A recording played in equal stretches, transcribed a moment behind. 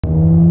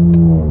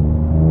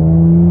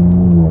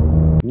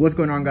What's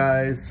going on,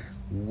 guys?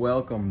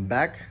 Welcome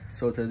back.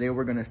 So today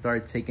we're gonna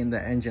start taking the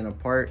engine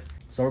apart.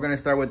 So we're gonna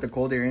start with the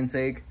cold air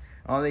intake.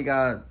 I only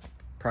got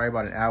probably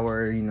about an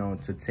hour,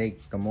 to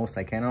take the most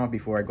I can off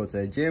before I go to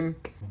the gym.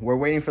 We're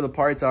waiting for the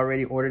parts. I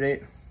already ordered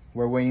it.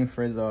 We're waiting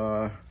for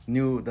the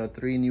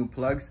 3 new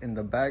plugs in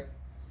the back.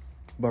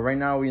 But right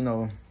now,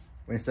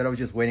 instead of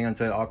just waiting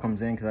until it all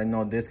comes in, because I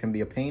know this can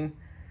be a pain,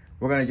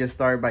 we're gonna just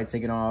start by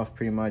taking off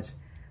pretty much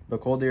the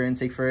cold air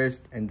intake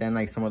first, and then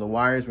like some of the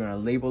wires. We're gonna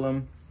label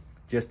them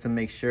just to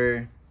make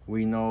sure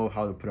we know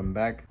how to put them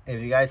back.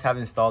 If you guys have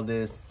installed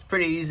this, it's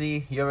pretty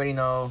easy. You already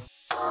know.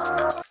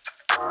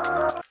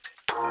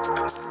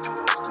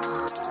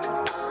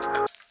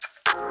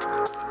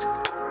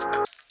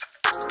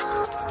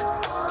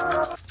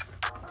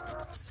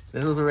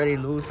 This was already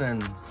loose,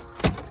 and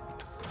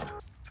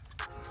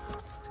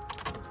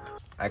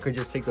I could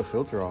just take the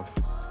filter off.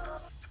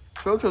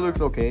 Filter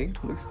looks okay.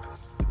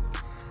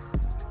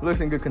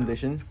 Looks in good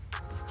condition.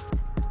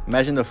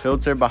 Imagine the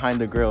filter behind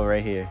the grill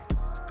right here.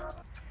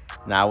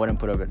 Nah, I wouldn't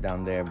put it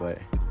down there, but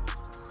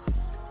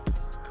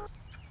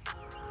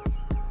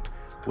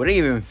would it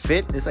even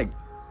fit? It's like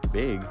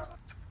big.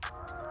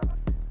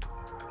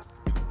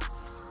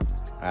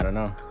 I don't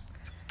know.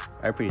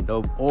 They're pretty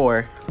dope.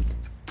 Or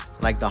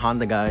like the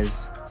Honda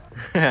guys,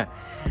 I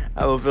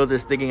have a filter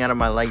sticking out of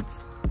my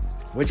lights.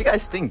 What you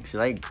guys think?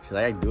 Should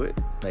I do it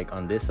like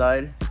on this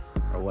side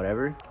or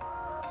whatever?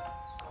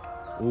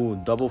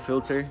 Ooh, double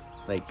filter.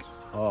 Like,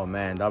 oh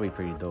man, that'll be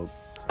pretty dope.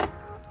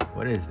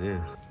 What is this?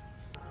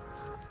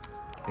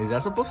 Is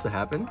that supposed to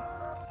happen?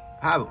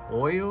 I have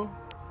oil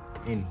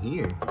in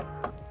here.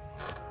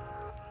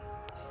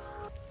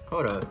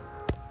 Hold up.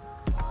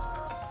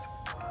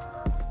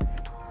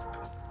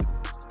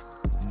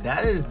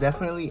 That is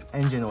definitely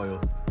engine oil.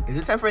 Is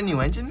it time for a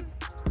new engine?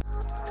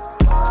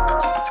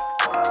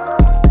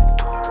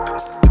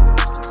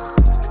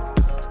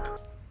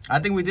 I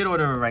think we did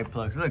order the right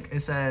plugs. Look,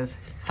 it says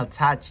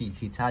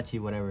Hitachi,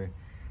 whatever.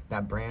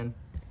 That brand.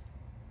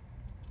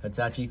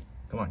 Hitachi.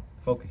 Come on,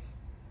 focus.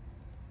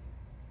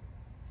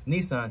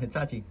 Nissan,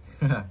 Hitachi.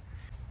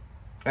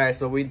 Alright,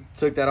 so we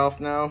took that off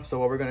now. So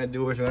what we're gonna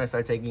do is we're gonna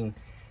start taking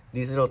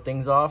these little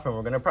things off, and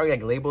we're gonna probably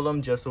like label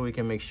them just so we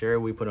can make sure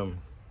we put them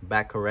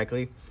back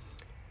correctly.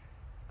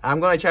 I'm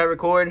gonna try to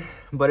record,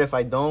 but if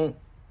I don't,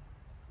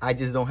 I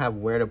just don't have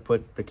where to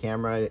put the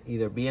camera.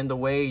 Either be in the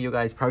way, you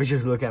guys probably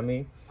just look at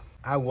me.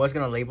 I was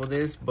gonna label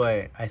this,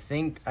 but I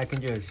think I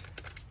can just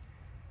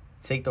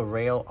take the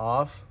rail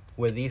off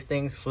with these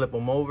things, flip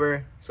them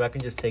over, so I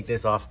can just take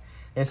this off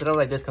instead of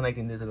like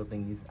disconnecting this little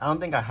thingies. I don't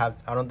think I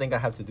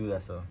have to do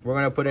that. So we're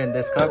gonna put it in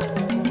this cup,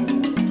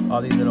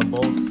 all these little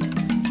bolts.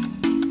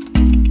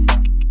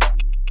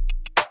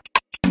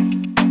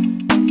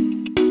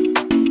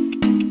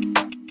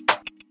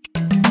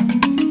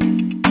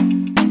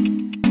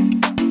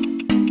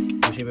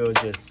 We should be able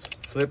to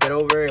just flip it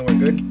over and we're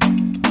good.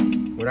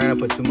 We're not gonna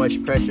put too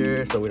much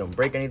pressure so we don't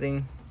break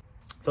anything.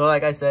 So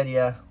like I said,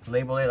 yeah,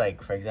 label it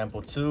like, for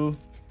example, 2,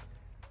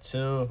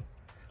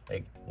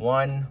 like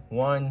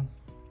 1,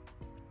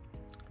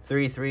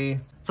 3, 3.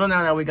 So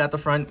now that we got the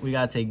front, we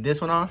gotta take this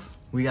one off.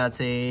 We gotta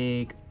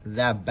take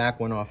that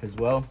back one off as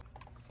well.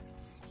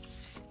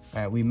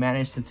 All right, we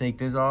managed to take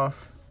this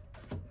off,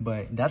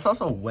 but that's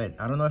also wet.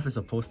 I don't know if it's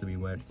supposed to be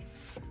wet,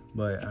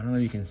 but I don't know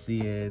if you can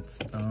see it.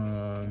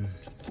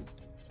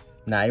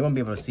 Nah, you won't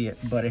be able to see it,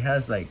 but it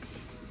has like,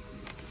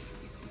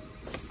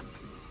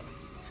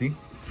 see?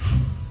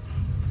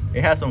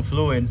 It has some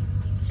fluid,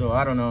 so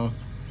I don't know.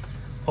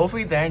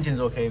 Hopefully the engine's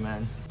okay,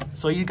 man.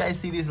 So you guys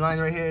see these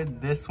lines right here?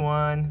 This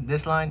one,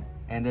 this line,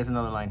 and there's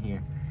another line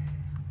here.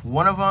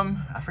 One of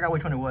them, I forgot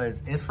which one it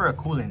was, it's for a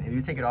coolant. If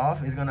you take it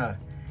off, it's gonna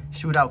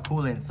shoot out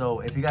coolant.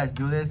 So if you guys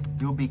do this,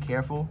 do be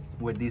careful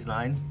with these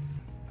lines.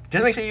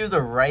 Just make sure you use the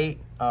right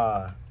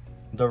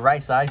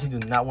size. You do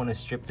not want to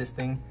strip this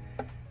thing.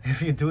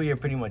 If you do, you're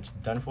pretty much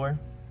done for.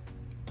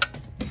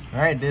 All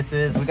right,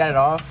 we got it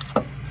off.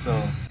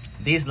 So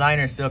these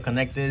lines are still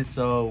connected,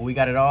 so we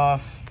got it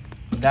off.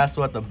 That's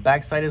what the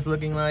back side is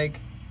looking like.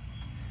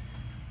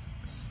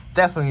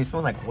 Definitely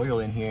smells like oil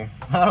in here.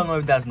 I don't know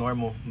if that's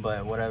normal,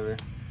 but whatever.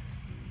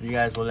 You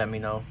guys will let me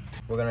know.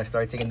 We're gonna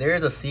start taking, there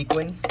is a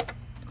sequence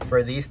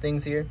for these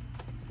things here.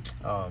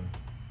 I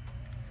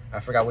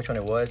forgot which one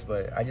it was,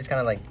 but I just kind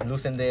of like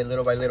loosened it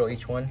little by little,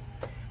 each one.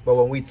 But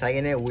when we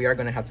tighten it, we are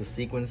gonna have to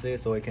sequence it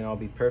so it can all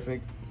be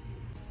perfect.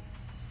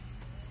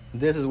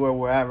 This is where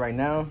we're at right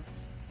now.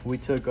 We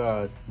took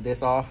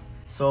this off.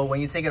 So when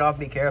you take it off,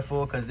 be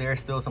careful because there are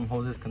still some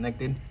hoses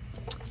connected.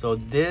 So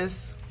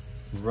this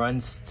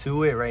runs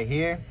to it right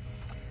here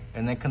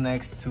and then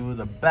connects to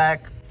the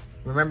back.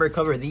 Remember,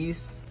 cover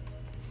these.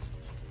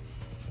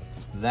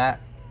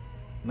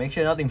 Make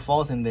sure nothing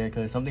falls in there,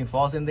 because if something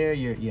falls in there,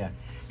 you're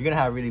gonna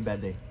have a really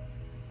bad day.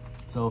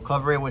 So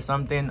cover it with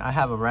something. I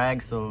have a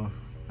rag, so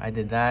I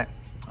did that.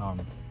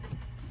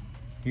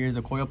 Here's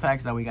the coil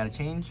packs that we gotta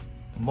change.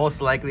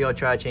 Most likely I'll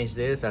try to change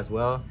this as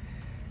well,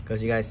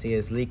 because you guys see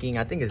it's leaking.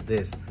 I think it's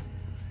this,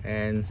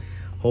 and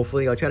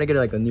hopefully I'll try to get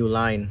like a new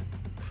line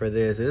for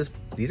this.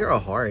 These are all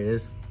hard.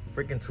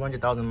 freaking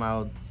 200,000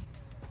 miles.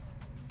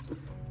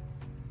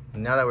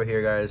 Now that we're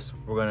here, guys,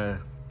 we're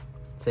gonna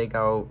take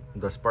out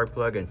the spark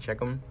plug and check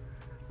them.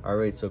 I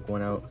already took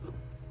one out,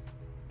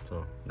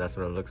 so that's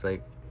what it looks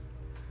like.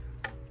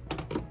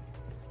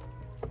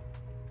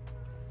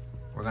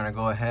 We're gonna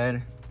go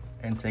ahead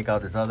and take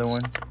out this other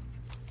one.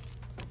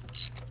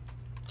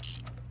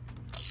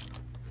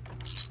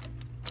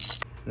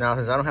 Now,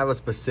 since I don't have a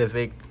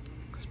specific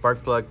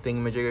spark plug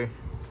thingamajigger,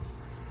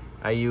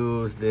 I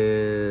use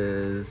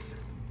this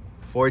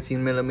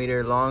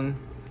 14mm long,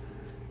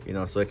 you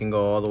know, so it can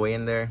go all the way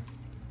in there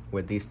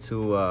with these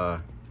two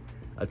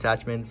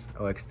attachments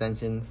or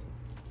extensions.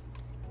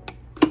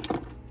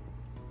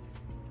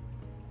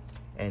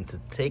 And to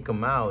take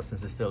them out,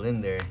 since it's still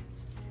in there,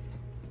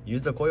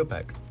 use the coil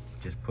pack.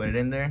 Just put it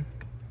in there,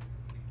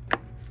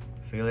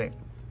 feel it,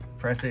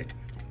 press it,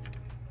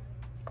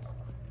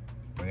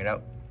 bring it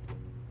out.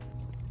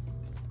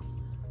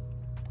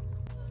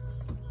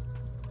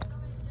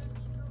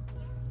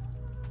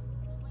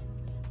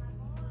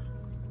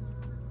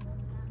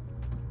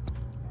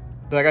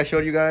 Like I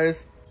showed you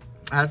guys,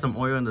 I had some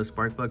oil in the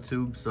spark plug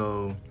tube,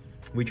 so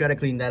we tried to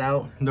clean that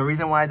out. The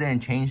reason why I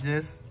didn't change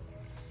this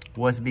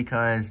was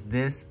because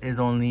this is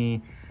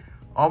only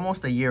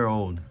almost a year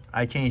old.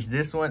 I changed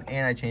this one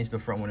and I changed the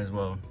front one as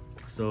well.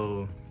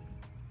 So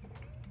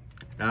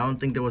I don't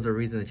think there was a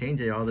reason to change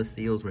it. All the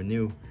seals were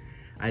new.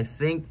 I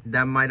think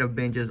that might have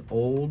been just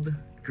old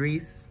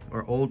grease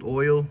or old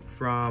oil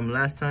from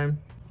last time.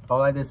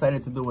 All I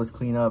decided to do was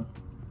clean up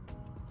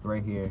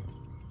right here.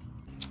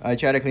 I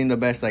tried to clean the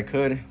best I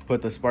could,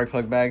 put the spark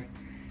plug back.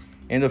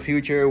 In the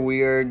future,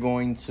 we are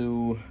going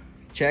to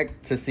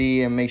check to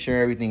see and make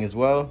sure everything is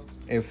well.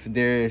 If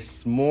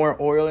there's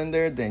more oil in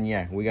there, then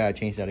yeah, we gotta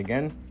change that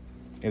again.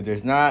 If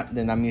there's not,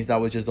 then that means that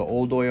was just the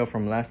old oil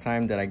from last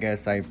time that I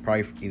guess I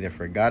probably either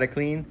forgot to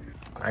clean.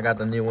 I got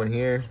the new one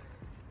here.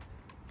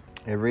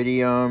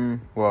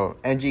 Iridium, well,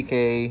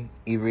 NGK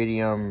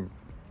Iridium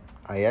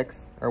IX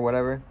or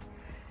whatever.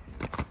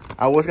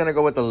 I was gonna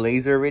go with the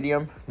laser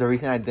iridium. The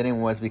reason I didn't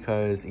was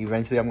because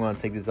eventually I'm gonna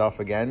take this off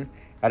again.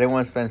 I didn't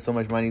want to spend so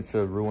much money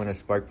to ruin a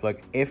spark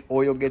plug if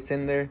oil gets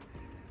in there.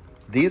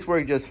 These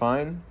work just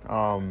fine.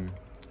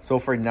 So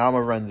for now, I'm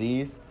gonna run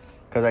these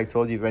because I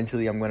told you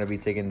eventually I'm gonna be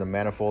taking the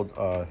manifold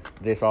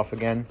this off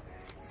again.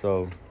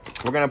 So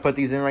we're gonna put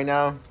these in right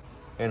now,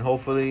 and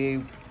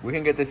hopefully we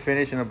can get this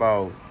finished in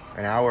about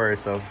an hour or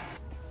so.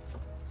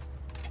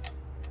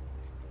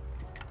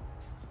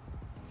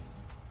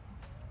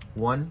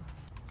 One,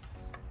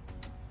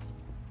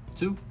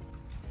 2,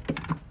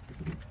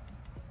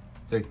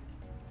 3.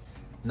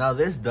 Now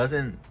this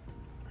doesn't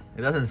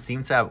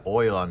seem to have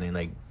oil on it,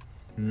 like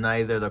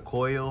neither the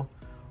coil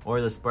or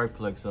the spark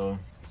plug. So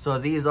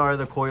these are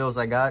the coils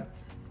I got.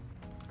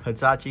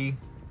 Hitachi.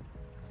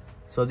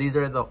 So these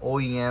are the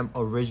OEM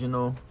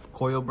original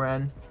coil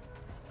brand.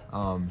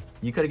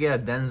 You could get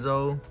a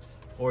Denso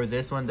or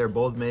this one. They're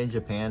both made in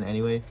Japan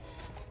anyway,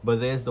 but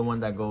this is the one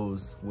that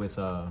goes with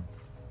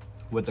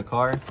the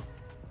car.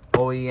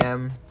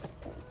 OEM.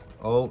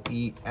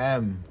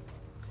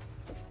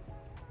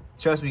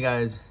 Trust me,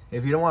 guys,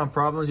 if you don't want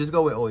problems, just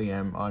go with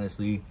OEM,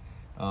 honestly.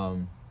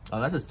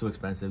 Unless it's too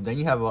expensive, then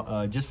you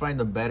have just find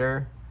a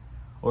better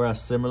or a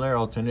similar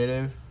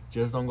alternative.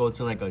 Just don't go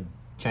to like a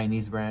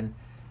Chinese brand.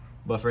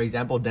 But for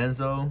example,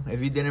 Denso,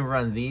 if you didn't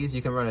run these,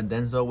 you can run a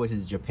Denso, which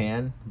is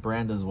Japan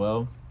brand as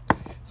well.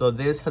 So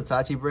this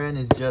Hitachi brand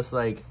is just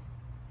like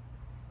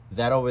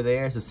that over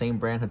there. It's the same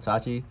brand,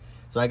 Hitachi.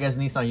 So I guess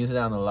Nissan uses it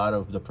on a lot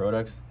of the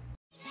products.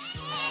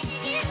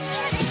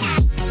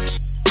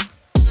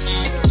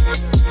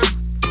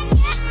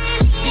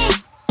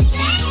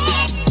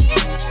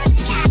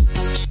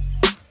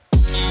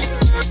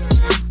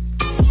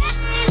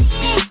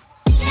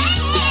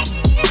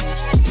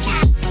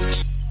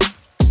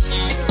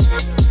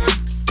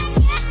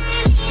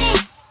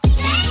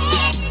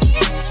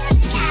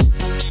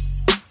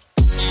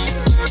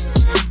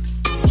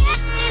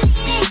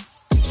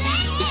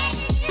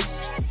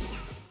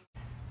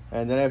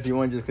 And then if you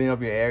want to just clean up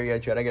your area,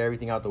 try to get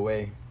everything out the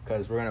way,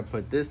 because we're going to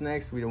put this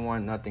next. We don't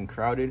want nothing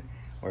crowded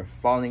or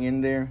falling in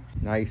there.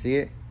 Now you see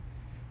it.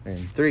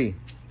 And 3,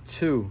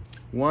 2,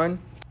 1.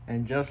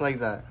 And just like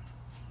that.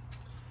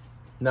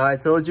 Now I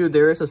told you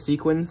there is a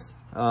sequence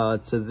to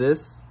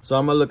this. So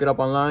I'm going to look it up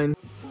online.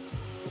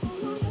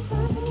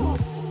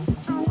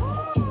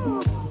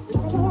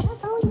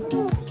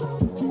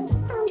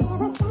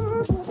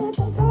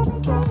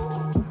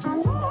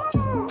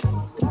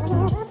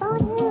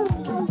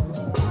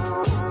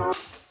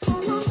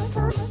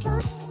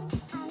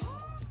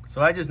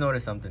 So I just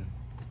noticed something.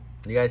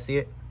 You guys see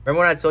it? Remember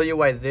when I told you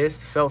why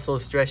this felt so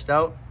stretched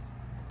out?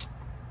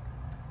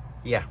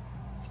 Yeah,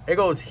 it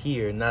goes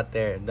here, not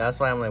there. That's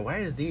why I'm like, why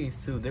is these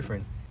two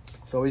different?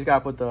 So we just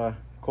gotta put the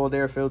cold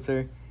air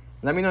filter.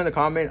 Let me know in the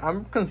comment.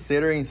 I'm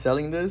considering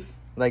selling this,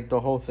 like the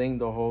whole thing,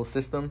 the whole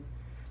system.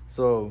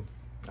 So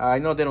I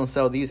know they don't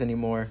sell these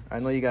anymore. I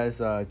know you guys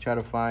try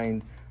to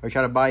find or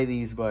try to buy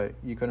these, but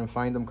you couldn't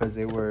find them because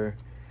they were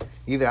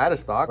either out of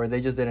stock or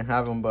they just didn't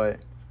have them. But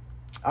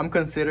I'm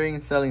considering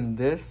selling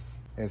this.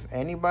 If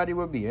anybody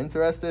would be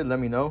interested, let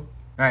me know. All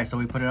right, so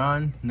we put it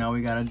on. Now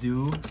we gotta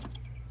do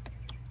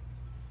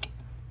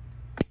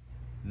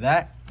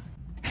that.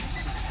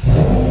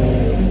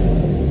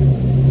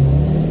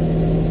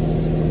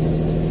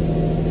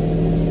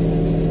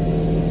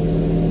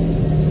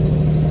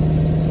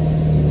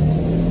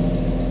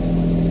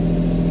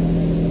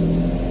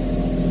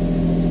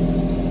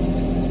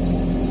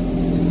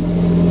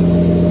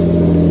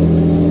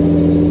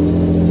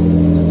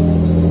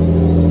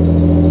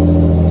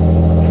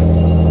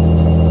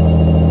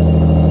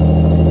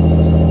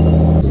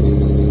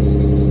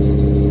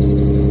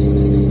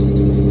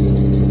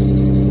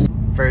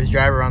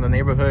 Drive around the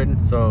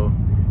neighborhood, so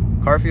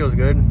car feels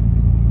good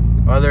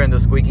other than the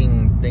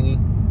squeaking thingy,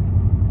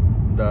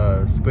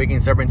 the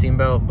squeaking serpentine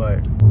belt,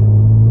 but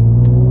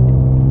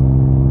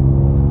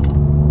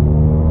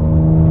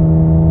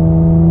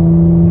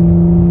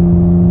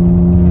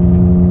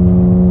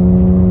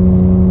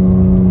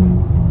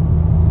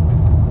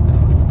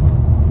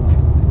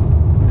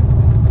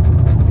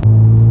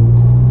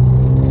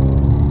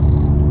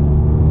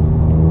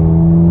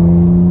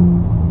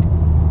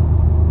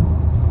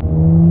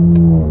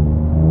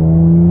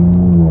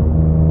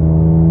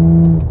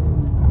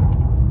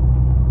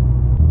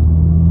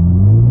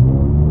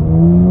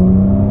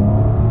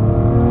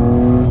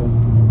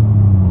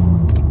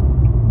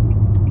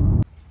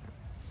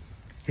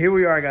here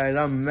we are, guys.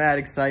 I'm mad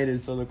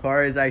excited. So the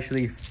car is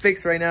actually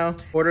fixed right now.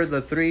 Ordered the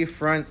three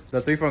front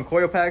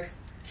coil packs.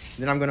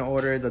 Then I'm gonna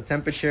order the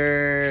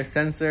temperature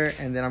sensor,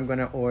 and then I'm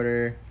gonna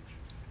order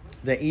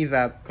the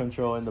evap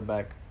control in the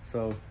back.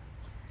 So,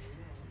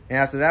 and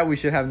after that, we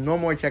should have no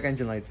more check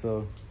engine lights.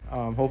 So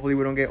hopefully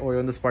we don't get oil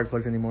in the spark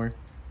plugs anymore.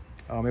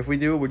 If we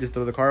do, we'll just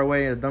throw the car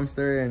away in the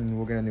dumpster and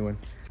we'll get a new one.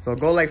 So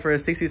go like for a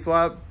 60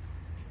 swap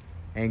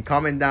and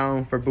comment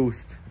down for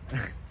boost.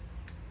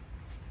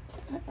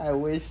 I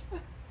wish.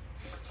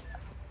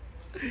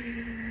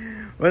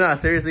 Well, no,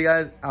 seriously,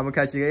 guys, I'm gonna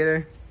catch you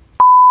later.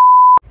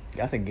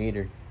 That's a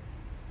gator.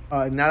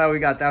 Now that we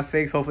got that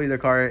fixed, hopefully the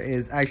car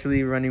is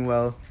actually running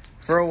well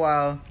for a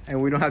while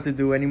and we don't have to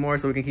do anymore,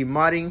 so we can keep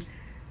modding,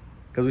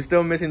 because we're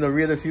still missing the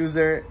rear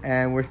diffuser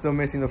and we're still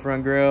missing the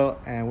front grille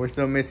and we're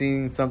still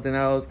missing something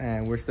else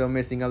and we're still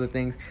missing other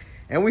things,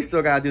 and we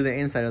still gotta do the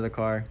inside of the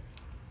car.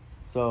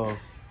 So,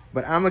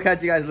 but I'm gonna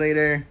catch you guys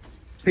later.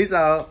 Peace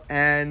out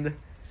and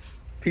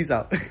peace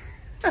out.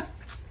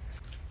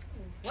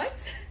 What?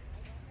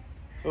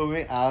 Oh,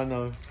 wait, I don't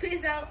know.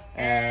 Peace out.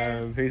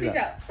 Peace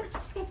out.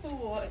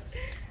 What?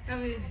 I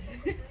mean,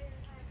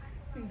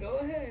 go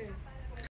ahead.